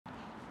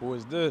Who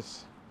is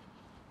this?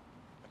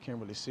 I can't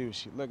really see what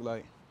she look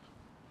like,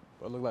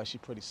 but it look like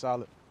she's pretty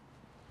solid.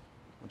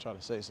 I'm trying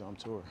to say something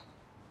to her.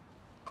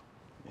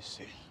 Let's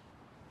see.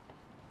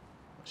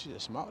 She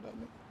just smiled at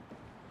me.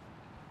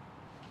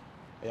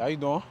 Hey, how you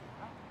doing?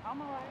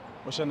 I'm alright.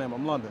 What's your name?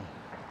 I'm London.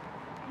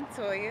 I'm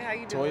Toya. How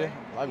you doing? Toya?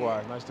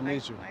 Likewise. Nice to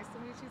meet you. Nice to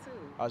meet you too.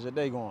 How's your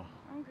day going?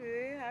 I'm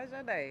good. How's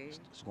your day?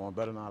 It's going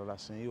better now that I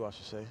seen you, I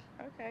should say.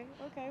 Okay.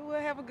 We'll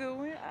have a good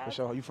one. For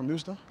sure. You from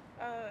Houston?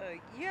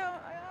 Yeah,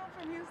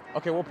 I'm from Houston.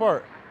 Okay, what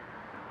part?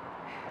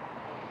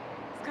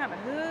 It's kind of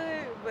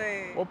hood,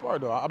 but. What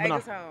part though?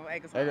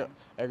 Eggershome.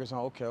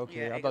 Eggershome.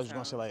 Okay. Yeah, I thought you was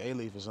gonna say like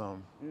A-Leaf or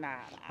something. Nah.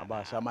 I'm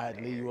about to say I might have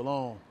to leave you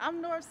alone.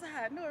 I'm north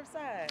side. North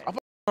side.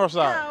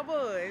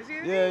 Cowboys.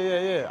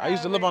 Yeah. I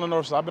used to live on the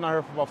north side. I've been out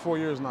here for about 4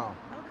 years now.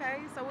 Okay,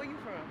 so where you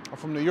from? I'm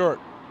from New York.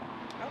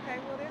 Okay,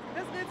 well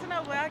that's good to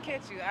know. Well, I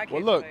catch you.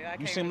 Well, look,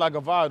 you seem like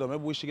a vibe though.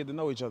 Maybe we should get to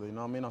know each other. You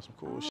know what I mean? On some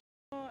cool shit.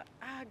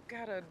 I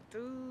got a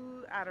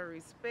dude out of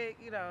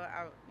respect.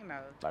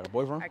 Like a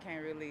boyfriend? I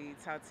can't really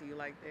talk to you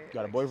like that. You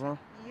got a boyfriend?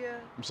 Yeah.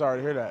 I'm sorry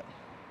to hear that.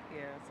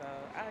 Yeah. So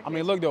I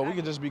mean, look though, we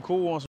could just be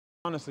cool on some.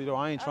 Honestly though,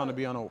 I ain't trying to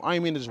be on no. I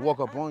ain't mean to just walk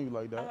up on you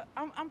like that.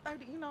 I'm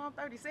 30. I'm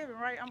 37,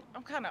 right?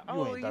 I'm kind of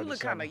old. You look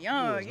kind of You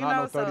young. is not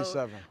no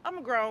 37. So I'm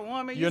a grown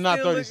woman. You're not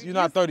 30. You're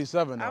not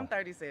 37 though. I'm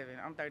 37.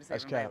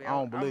 That's cap. Baby. I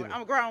don't believe it.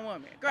 I'm a grown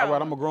woman. All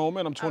right, I'm a grown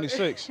man. I'm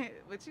 26.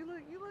 But you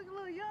look a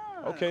little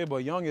young. Okay,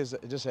 but young is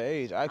just an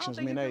age. Actions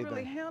mean I anything. don't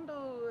think you can really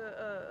handle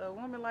a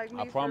woman like me.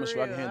 I promise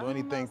you, I can handle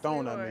anything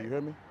thrown at me. You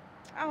hear me?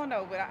 I don't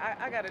know, but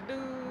I got a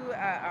dude.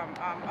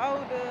 I'm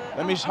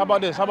older. How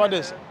about this? How about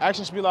this?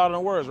 Actions speak louder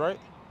than words, right?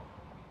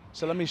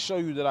 So let me show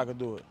you that I could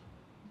do it.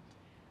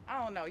 I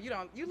don't know.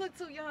 You look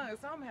too young,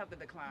 so I'm gonna have to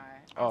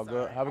decline. Oh,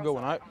 good. Have a good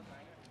one, all right?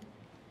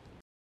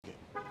 I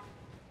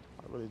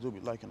really do be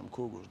liking them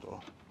cougars, though.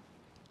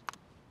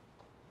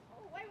 Oh,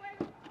 wait.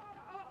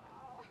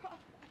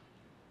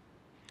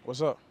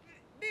 What's up?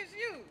 This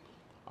you.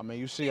 I mean,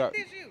 you see, This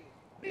you.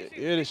 It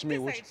is me.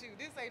 This ain't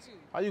you.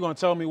 How you gonna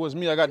tell me what's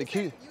me? I got the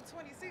key. You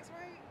 26,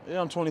 right? Yeah,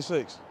 I'm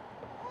 26.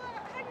 What?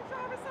 How you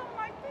driving something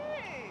like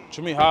that? What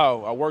you mean,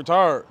 how? I worked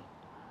hard.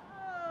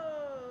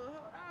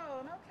 Hold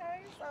on.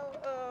 Okay. So,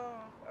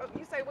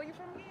 you say where you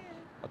from again?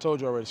 I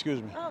told you already.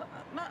 Excuse me. What?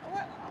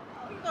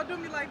 You gonna do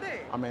me like that?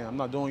 I mean, I'm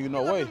not doing you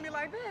no You way. gonna do me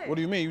like that? What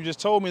do you mean? You just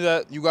told me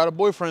that you got a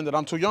boyfriend that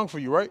I'm too young for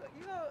you, right?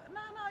 You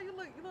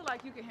look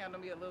like you can handle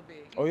me a little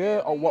bit. Oh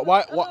yeah? Oh, A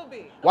little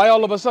bit. Why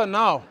all of a sudden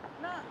now?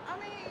 No, I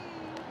mean,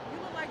 you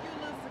look like you're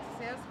a little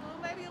successful,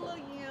 maybe a little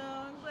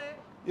young, but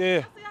Yeah.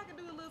 I see I can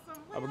do a little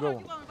something. Have a good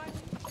one. You gonna invite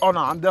me? Oh no,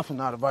 I'm definitely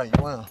not inviting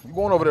you in. You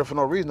going over there for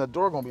no reason. The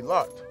door gonna be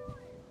locked.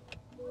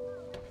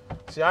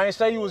 See, I ain't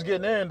say you was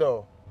getting in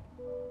though.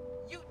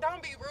 You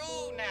don't be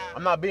rude now.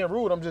 I'm not being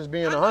rude. I'm just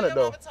being 100 I know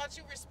though. your mama taught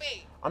you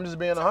respect. I'm just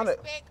being 100.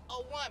 Respect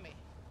a woman.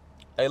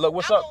 Hey, look,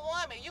 what's I'm up? a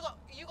woman. You gonna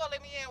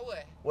let me in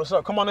what? What's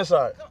up? Come on this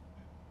side. Okay,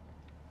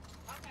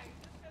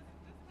 just cause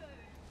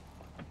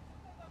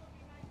I'm gonna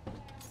be nice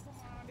and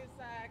come on this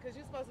side, cause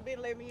you're supposed to be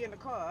letting me in the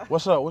car.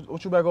 What's up?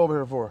 What you back over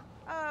here for?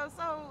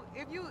 So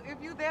if you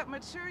that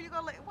mature,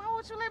 why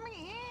won't you let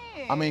me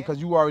in? I mean, cause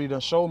you already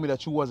done showed me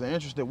that you wasn't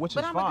interested, which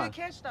is fine. But I'm a good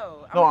catch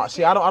though. No,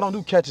 see, I don't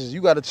do catches.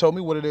 You got to tell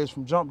me what it is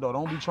from jump though.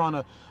 Don't be trying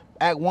to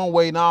act one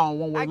way now and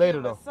one way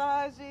later though.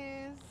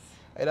 Massages.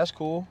 Hey, that's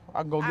cool.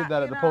 I can go get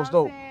that at the post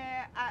dope.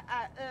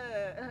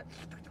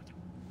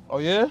 Oh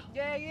yeah?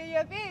 Yeah,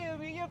 you feel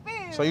me.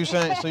 So you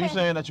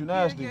saying that you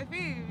nasty? You feel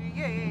me.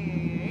 Yeah.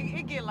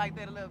 It get like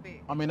that a little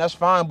bit. I mean, that's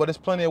fine, but there's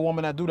plenty of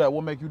women that do that.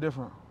 What make you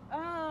different?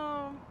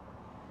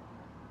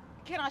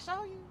 Can I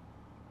show you?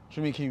 What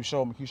you mean, can you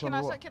show me? Can you show me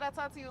what? Can I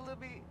talk to you a little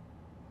bit?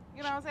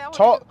 You know what I'm saying?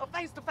 Talk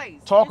face to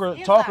face. Talk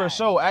or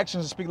show.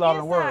 Actions speak louder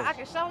than words. I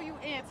can show you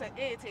and to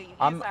you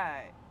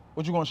inside.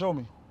 What you gonna show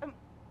me?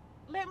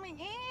 Let me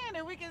in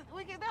and we can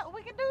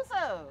do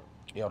so.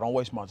 Yo, don't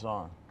waste my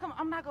time. Come on,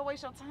 I'm not gonna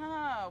waste your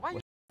time. Why you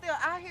still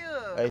out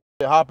here?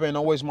 Hey, hop in.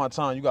 Don't waste my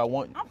time. You got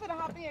one. I'm finna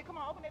hop in. Come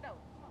on, open that door.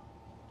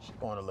 She's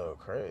going a little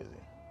crazy.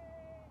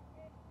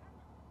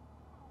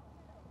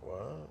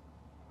 What?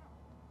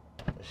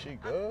 Is she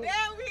good?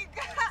 There we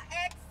go.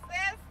 Access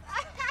granted.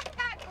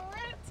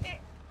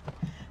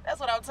 That's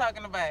what I'm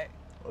talking about.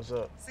 What's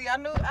up? See, I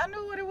knew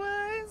what it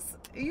was.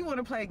 You want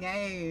to play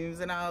games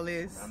and all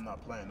this. I'm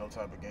not playing no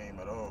type of game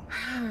at all.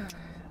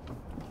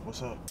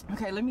 What's up?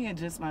 Okay, let me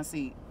adjust my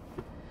seat.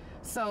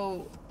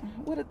 So,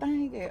 what a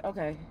thing is.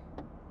 Okay.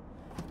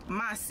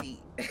 My seat.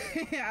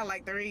 I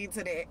like to read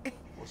to that.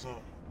 What's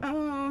up?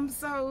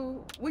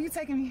 So, where you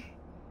taking me?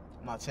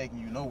 I'm not taking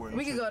you nowhere.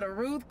 We can go to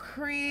Ruth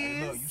Chris.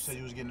 Hey, look, you said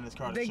you was getting in this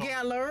car. The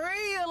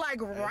Galleria, like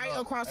right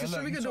across the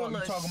street. We can do a little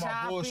shopping.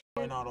 About bullshit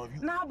right now, though.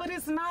 No, but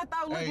it's not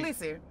though. Look,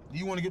 listen. Do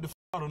you want to get the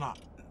out or not?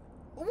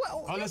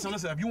 Well, oh, listen.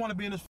 If you want to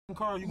be in this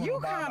car, you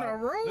kind of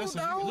rude,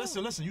 though.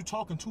 Listen. You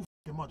talking too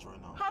much right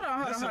now. Hold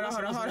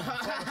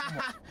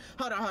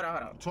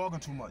on. Talking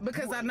too much.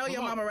 Because I know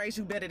your mama raised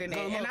you better than that,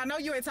 and I know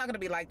you ain't talking to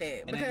me like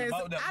that. Because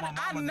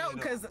I know,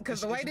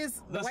 because the way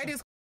this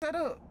set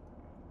up,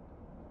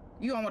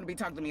 you don't want to be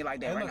talking to me like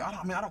that right now.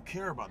 I mean, I don't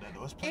care about that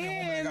though. It's plenty of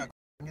women that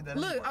got get that.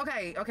 Look,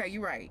 anyway. okay,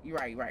 you right.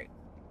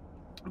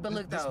 But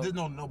look though,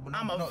 but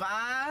I'm a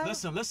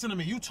vibe. Listen to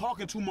me. You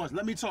talking too much.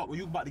 Let me talk. Or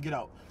you about to get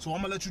out. So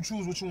I'm gonna let you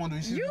choose what you want to do.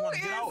 It's either you want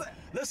to get out.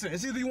 Listen,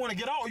 it's either you want to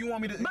get out or you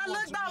want me to. But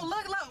look though,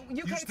 look.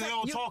 You can't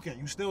still talking.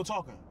 You still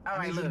talking. All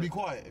right, I need you to be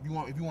quiet if you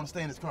want to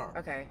stay in this car.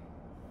 Okay.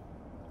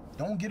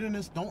 Don't get in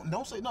this.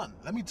 Don't say nothing.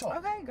 Let me talk.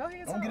 Okay, go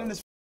ahead. Don't get in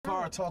this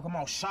car talking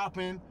about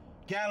shopping,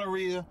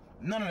 Galleria,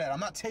 none of that. I'm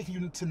not taking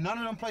you to none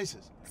of them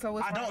places. So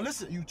what's I don't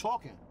listen. You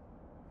talking.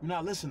 You're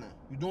not listening.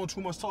 You're doing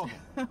too much talking.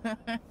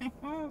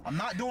 I'm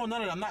not doing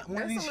none of that. I'm not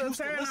one of these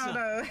Houston.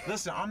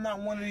 Listen, I'm not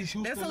one of these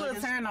Houston. That's a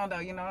little turn on though,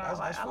 you know.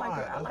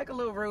 I like a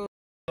little rude.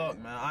 Look,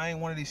 man, I ain't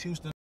one of these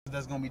Houston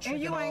that's gonna be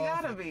tricking off. And you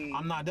ain't gotta be.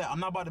 I'm not that. I'm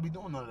not about to be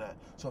doing none of that.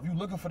 So if you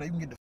looking for that, you can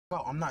get the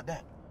out. I'm not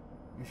that.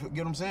 You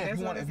get what I'm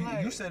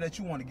saying? You said that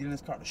you want to get in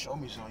this car to show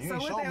me something. You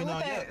ain't showing me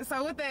nothing yet.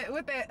 So with that,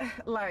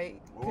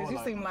 like, cause you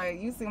seem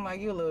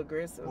like you a little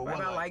aggressive. But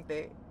I like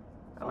that.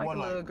 I like a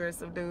little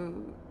aggressive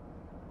dude.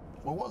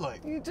 Well, what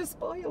like? You just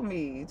spoil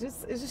me.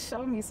 Just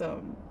show me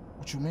something.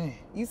 What you mean?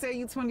 You say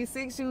you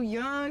 26, you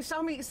young.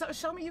 Show me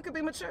you could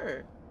be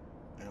mature.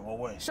 In what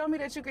way? Show me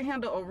that you can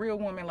handle a real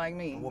woman like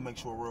me. And what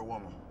makes you a real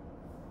woman?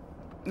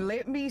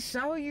 Let me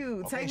show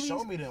you. Okay,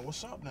 show me then.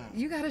 What's up then?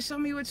 You gotta show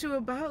me what you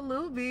about,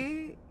 little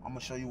bit. I'm gonna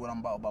show you what I'm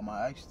about by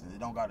my actions. It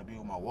don't gotta be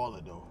with my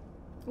wallet though.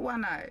 Why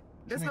not?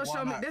 This gonna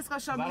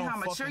show me how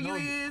mature you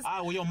is. All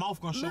right, well your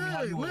mouth gonna show me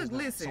how you is.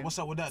 Listen. So what's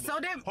up with that? So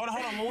then, hold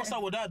on. What's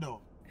up with that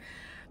though?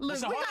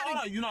 Look, hold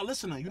on. You're not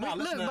listening. You're not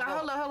listening. Look, but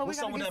hold on. What's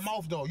up with that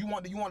mouth though? You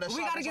want that? We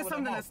gotta get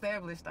something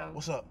established though.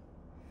 What's up?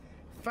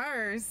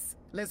 First,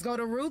 let's go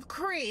to Ruth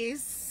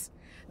Chris.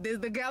 There's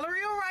the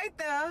Galleria right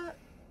there.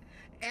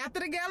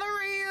 After the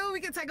Galleria, we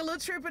can take a little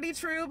trippity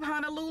trip,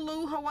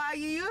 Honolulu,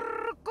 Hawaii.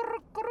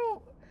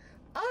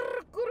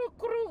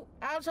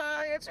 I'll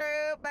try your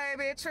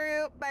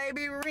trip,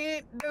 baby,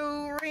 rent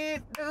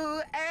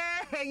do.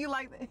 Hey, you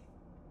like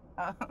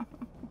that?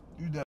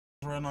 You that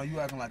right now, you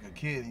acting like a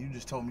kid. You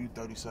just told me you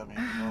 37 years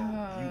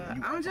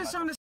old. I'm just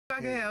trying to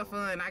I can have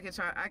fun.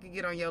 I can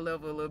get on your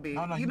level a little bit.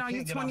 No, you know,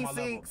 you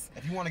 26.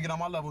 If you want to get on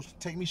my level,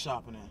 take me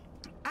shopping then.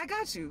 I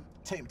got you.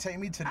 Take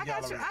me to the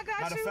gallery. I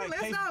got you.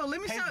 Let's go.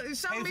 Let me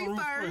show me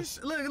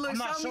first. Look,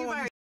 show me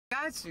first.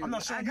 Got you.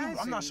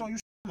 I'm not showing you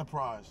the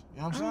prize.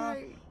 You know what I'm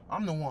saying?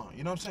 I'm the one.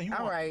 You know what I'm saying?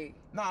 All right.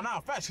 Nah,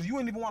 facts. Cause you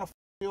ain't even want to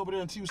me over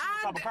there until you see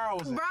what type of car I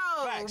was in.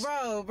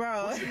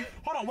 Bro.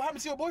 Hold on. What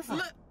happened to your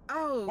boyfriend? Look.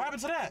 Oh. What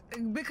happened to that?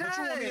 Because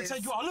you want me to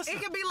take you out? Listen,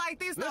 it could be like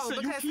this though.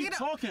 Listen, because you keep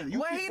talking.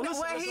 What he don't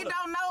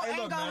know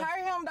ain't gonna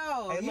hurt him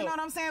though. Hey, you know what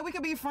I'm saying? We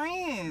could be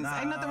friends.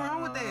 Ain't nothing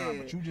wrong with that.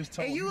 But you just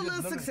told me. And you a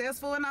little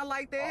successful, and I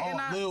like that. And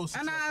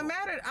I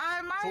admire it.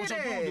 So what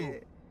your dude do?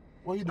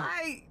 What he do?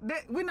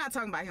 We're not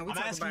talking about him. We're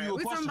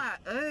talking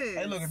about us.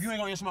 Hey, look, if you ain't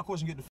gonna answer my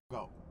question, get the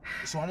fuck out.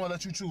 So I'm gonna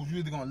let you choose. You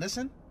either gonna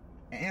listen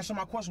and answer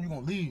my question, or you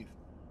gonna leave.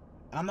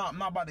 And I'm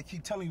not about to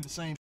keep telling you the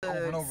same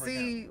over and over again.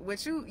 See,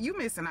 what you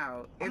missing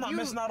out. I'm not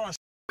missing out on.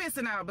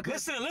 Missing out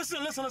because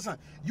listen.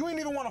 You ain't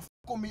even want to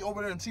fuck with me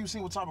over there until you see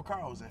what type of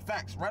car I was in.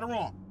 Facts, right or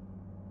wrong?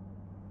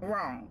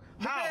 Wrong.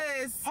 How?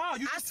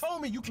 You just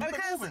told me you kept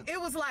it moving. It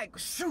was like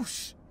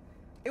shoosh.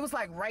 It was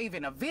like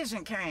Raven. A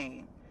vision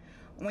came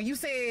when you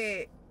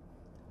said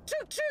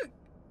choot choot,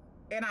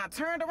 and I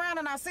turned around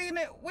and I seen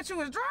it. What you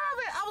was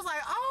driving? I was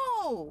like,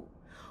 oh.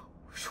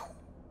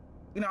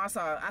 You know, I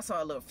saw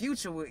a little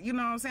future with. You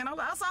know what I'm saying?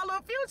 I saw a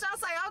little future. I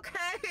was like,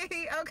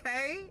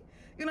 okay.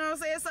 You know what I'm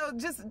saying? So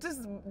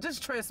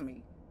just trust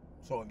me.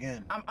 So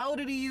again, I'm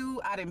older than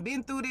you. I done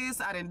been through this.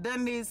 I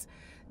done this.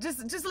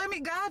 Just let me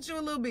guide you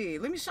a little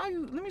bit. Let me show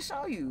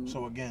you.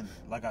 So again,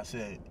 like I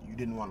said, you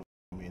didn't want to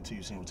with me until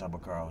you seen what type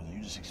of car I was in.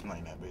 You just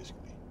explained that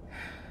basically.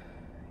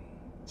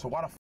 So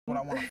why the f would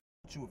I want to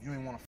with you if you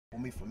ain't want to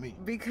with me for me?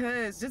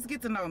 Because just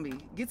get to know me.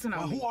 Get to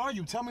know me. Who are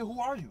you? Tell me who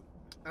are you?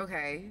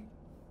 Okay.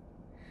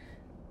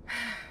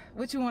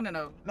 What you want to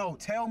know? No,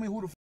 tell me who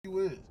the f you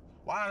is.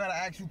 Why I gotta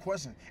ask you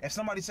questions? If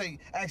somebody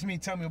ask me,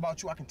 tell me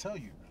about you, I can tell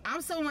you.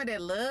 I'm someone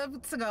that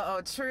love to go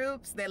on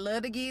trips, that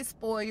love to get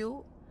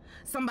spoiled.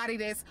 Somebody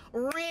that's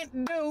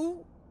rent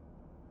due.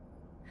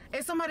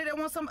 And somebody that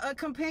wants a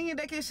companion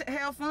that can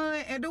have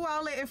fun and do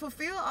all that and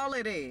fulfill all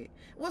of that.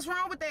 What's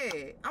wrong with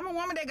that? I'm a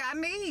woman that got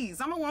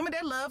needs. I'm a woman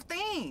that love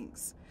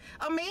things.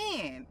 A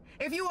man.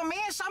 If you a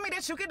man, show me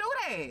that you can do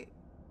that.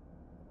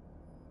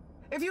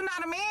 If you're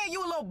not a man,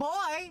 you a little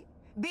boy,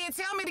 then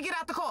tell me to get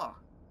out the car.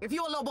 If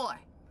you a little boy.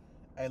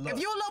 Hey, look, if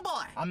you a little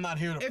boy, I'm not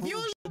here to prove. If you a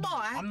little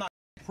boy, I'm not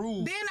here to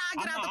prove. Then I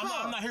get out the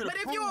car. I'm not here to but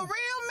prove. If you a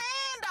real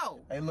man though,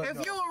 hey, look,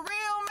 if you a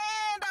real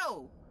man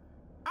though,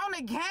 on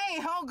the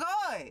game, oh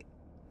God,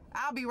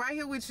 I'll be right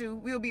here with you.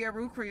 We'll be at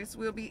Ruth Chris.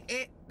 We'll be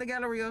at the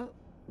Galleria.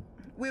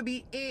 We'll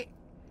be at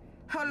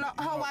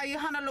Hawaii,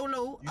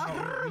 Honolulu.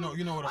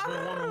 You know what a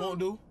real woman won't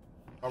do?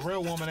 A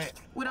real woman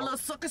with a little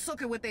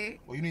sucker with that.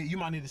 Well, you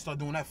might need to start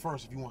doing that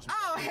first if you want some.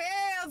 Oh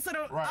hell to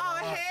the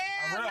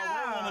hell A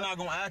real woman not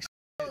gonna ask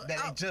that they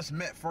just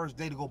met first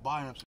day to go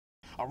buy him.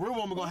 A real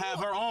woman gonna have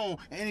her own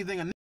and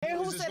anything. And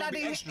who said I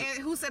didn't?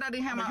 And who said I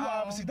didn't have my own? You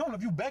obviously don't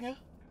if you begging.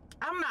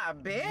 I'm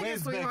not begging,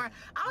 sweetheart.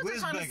 I was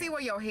just trying to see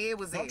where your head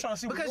was at. I'm trying to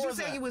see where because you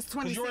said you was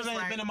 26, yours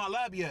ain't been in my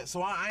lap yet,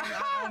 so I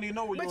don't even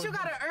know where yours But you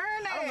gotta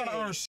earn that. I don't gotta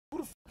earn shit. Who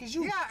the fuck is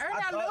you? You gotta earn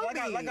that little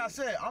bit. Like I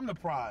said, I'm the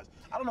prize.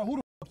 I don't know who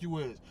the fuck you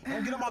is.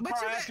 Don't get in my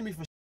car asking me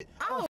for shit.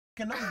 I don't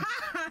fucking know you.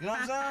 You know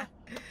what I'm saying?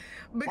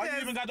 Because, why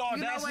you even got the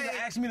audacity to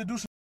ask me to do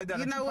something like that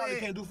that you probably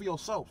can't do for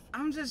yourself?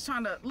 I'm just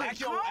trying to look.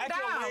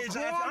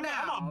 Calm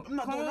down. I'm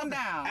not doing nothing.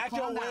 Act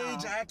your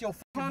wage, act your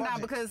fucking budget.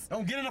 Down, because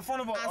don't get in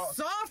front of a. I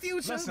saw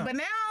Future, but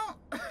now.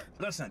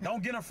 Listen,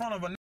 don't get in front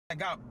of a that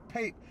got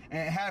paid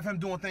and have him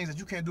doing things that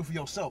you can't do for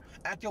yourself.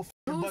 Act your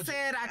fucking budget.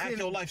 Act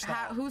your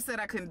lifestyle. Who said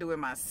I couldn't do it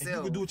myself? If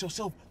you could do it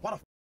yourself, why the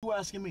fuck you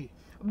asking me?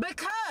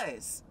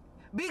 Because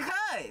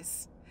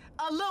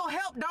a little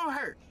help don't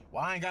hurt.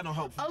 Well, I ain't got no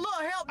help for you. A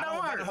little help don't hurt. I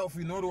don't got no help for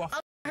you, nor do I. A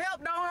little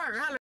help don't hurt.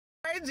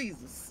 Hallelujah,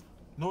 Jesus.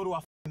 Nor do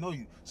I know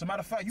you. So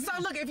matter of fact, you. So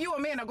look, if you a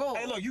man of gold.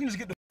 Hey, look, you can just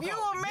get the. You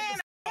a man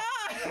of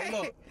God. Hey,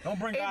 look, don't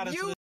bring God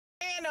into this.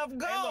 Man of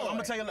gold. Hey, look,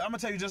 I'm gonna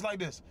tell you just like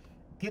this.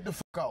 Get the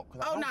fuck out.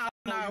 Oh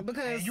no,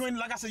 because you ain't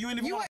like I said, you ain't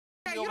even. You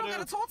don't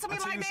gotta talk to me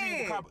like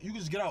that. You can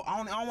just get out.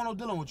 I don't want no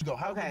dealing with you. Go.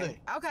 Have a good day.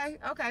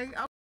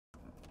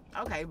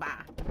 Okay. Bye.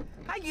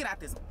 How you get out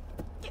this?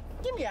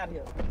 Get me out of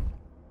here.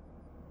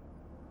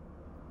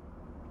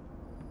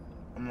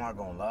 I'm not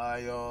gonna lie,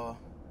 y'all.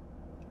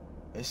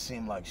 It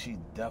seemed like she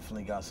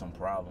definitely got some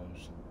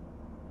problems.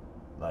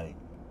 Like,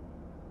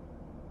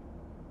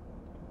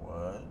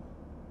 what?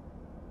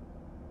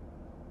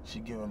 She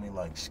giving me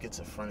like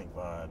schizophrenic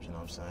vibes, you know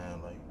what I'm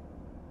saying? Like,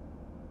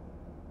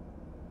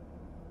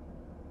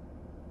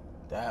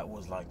 that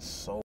was like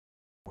so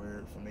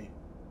weird for me.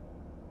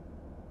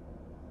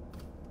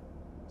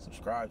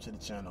 Subscribe to the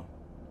channel.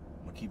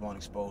 I'm gonna keep on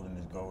exposing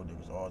this gold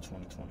diggers all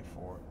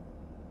 2024.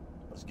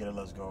 Let's get it,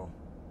 let's go,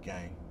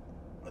 gang.